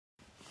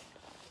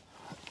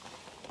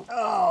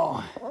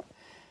Oh,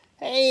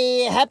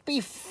 hey, happy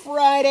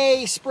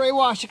Friday, Spray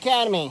Wash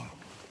Academy.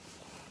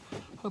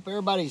 Hope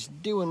everybody's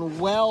doing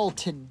well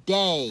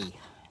today.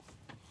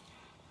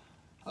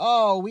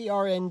 Oh, we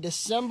are in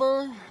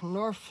December.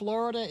 North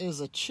Florida is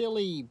a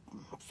chilly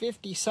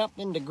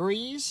 50-something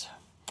degrees.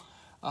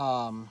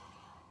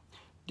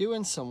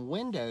 Doing some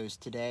windows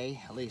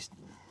today, at least,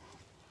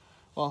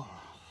 well,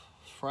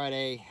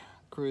 Friday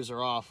crews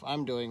are off.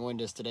 I'm doing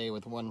windows today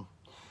with one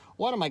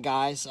of my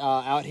guys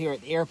out here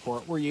at the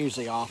airport. We're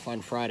usually off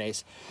on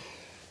Fridays.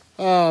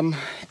 And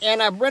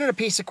I've rented a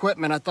piece of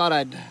equipment. I thought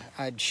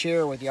I'd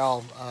share with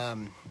y'all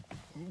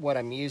what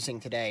I'm using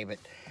today, but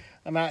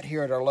I'm out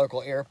here at our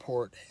local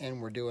airport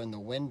and we're doing the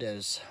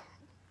windows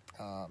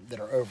that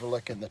are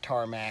overlooking the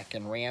tarmac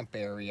and ramp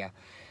area.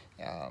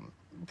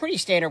 Pretty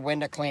standard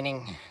window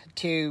cleaning,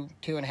 two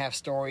and a half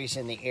stories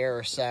in the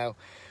air, so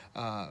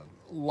a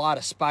lot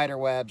of spider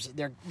webs.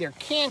 They're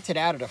canted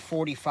out at a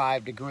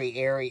 45-degree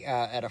area,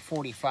 at a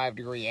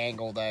 45-degree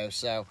angle though,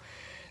 so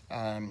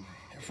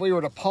if we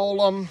were to pole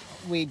them,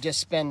 we'd just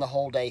spend the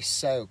whole day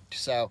soaked.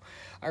 So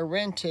I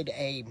rented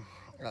a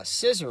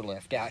scissor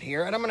lift out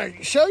here, and I'm going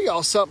to show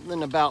y'all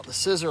something about the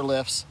scissor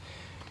lifts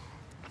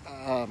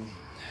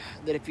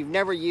that if you've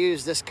never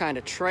used this kind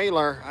of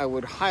trailer, I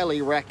would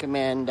highly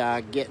recommend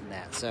getting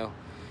that. So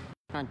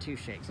on two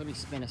shakes, let me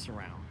spin us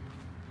around.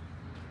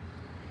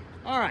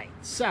 All right,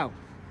 so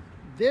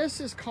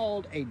this is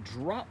called a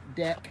drop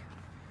deck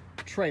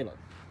trailer.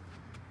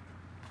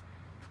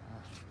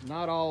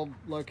 Not all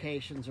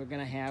locations are going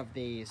to have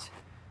these,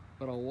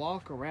 but I'll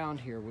walk around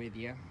here with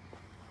you.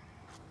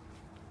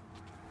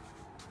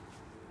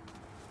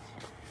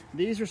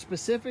 These are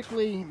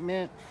specifically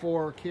meant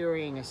for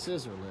carrying a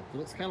scissor lift. It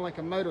looks kind of like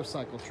a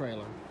motorcycle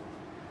trailer.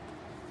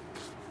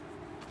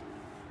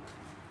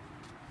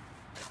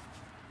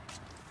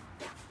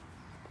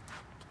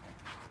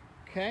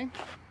 Okay.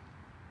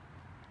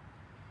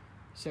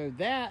 So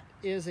that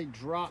is a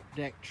drop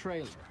deck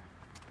trailer.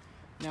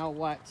 Now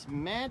what's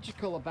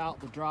magical about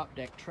the drop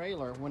deck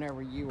trailer,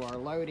 whenever you are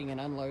loading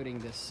and unloading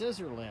this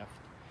scissor lift,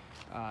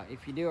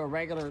 if you do a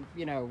regular,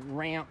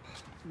 ramp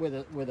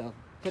with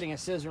putting a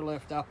scissor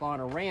lift up on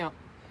a ramp,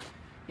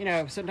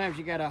 sometimes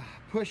you gotta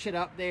push it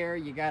up there.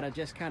 You gotta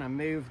just kind of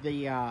move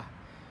the,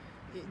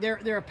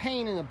 they're a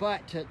pain in the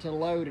butt to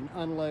load and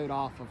unload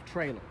off of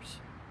trailers.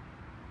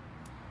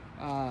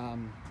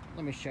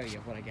 Let me show you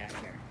what I got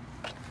here.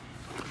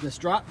 This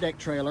drop deck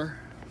trailer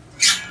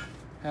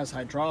has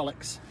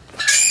hydraulics.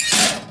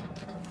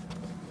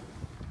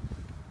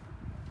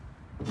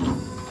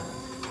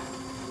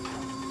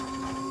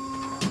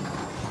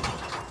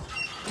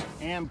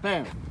 And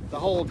boom, the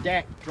whole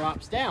deck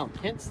drops down,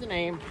 hence the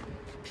name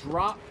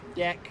drop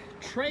deck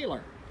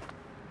trailer.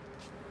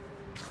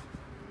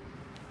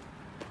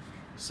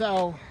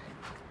 So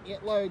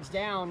it loads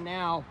down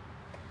now.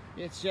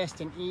 It's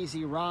just an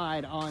easy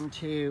ride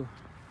onto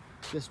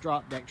this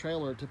drop deck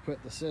trailer to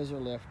put the scissor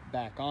lift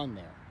back on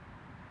there.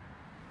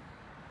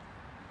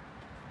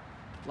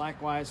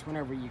 Likewise,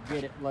 whenever you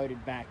get it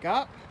loaded back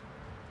up,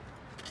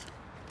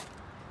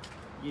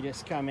 you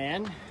just come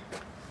in,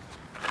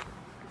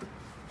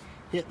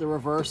 hit the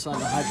reverse on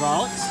the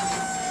hydraulics,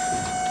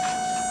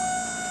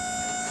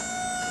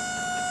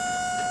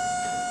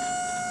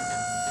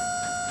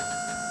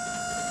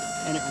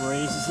 and it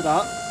raises it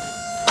up.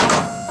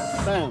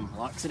 Boom,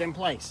 locks it in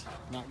place,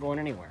 not going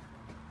anywhere.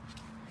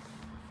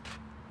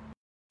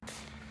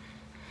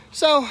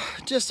 So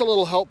just a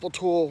little helpful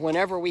tool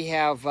whenever we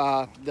have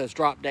those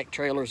drop deck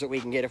trailers that we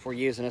can get if we're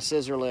using a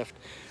scissor lift.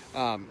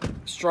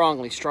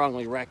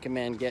 Strongly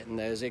recommend getting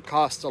those. It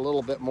costs a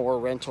little bit more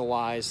rental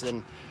wise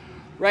than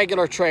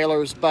regular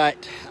trailers, but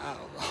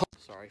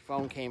sorry,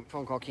 phone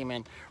call came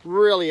in.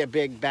 Really a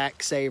big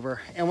back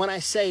saver. And when I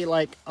say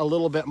like a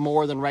little bit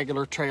more than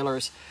regular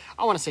trailers,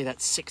 I want to say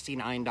that's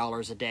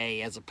 $69 a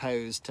day as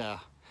opposed to,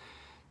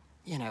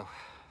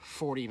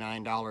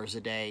 $49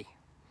 a day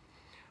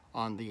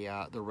on the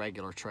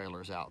regular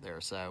trailers out there.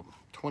 So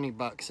 20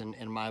 bucks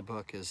in my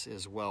book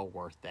is well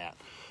worth that.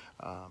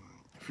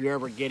 If you're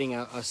ever getting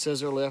a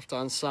scissor lift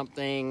on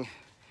something,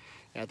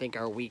 I think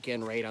our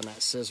weekend rate on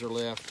that scissor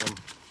lift, I'm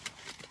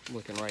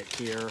looking right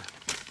here,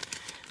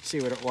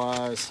 see what it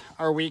was.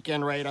 Our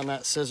weekend rate on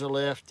that scissor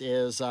lift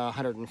is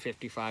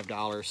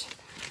 $155.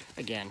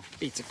 Again,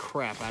 beats the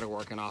crap out of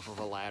working off of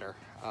a ladder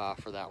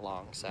for that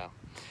long. So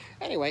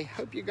anyway,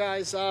 hope you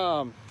guys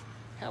have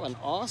an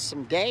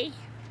awesome day.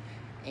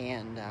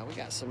 And we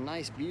got some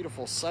nice,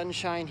 beautiful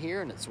sunshine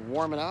here, and it's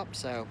warming up.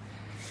 So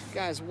you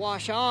guys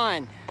wash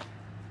on.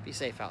 Be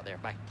safe out there.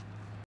 Bye.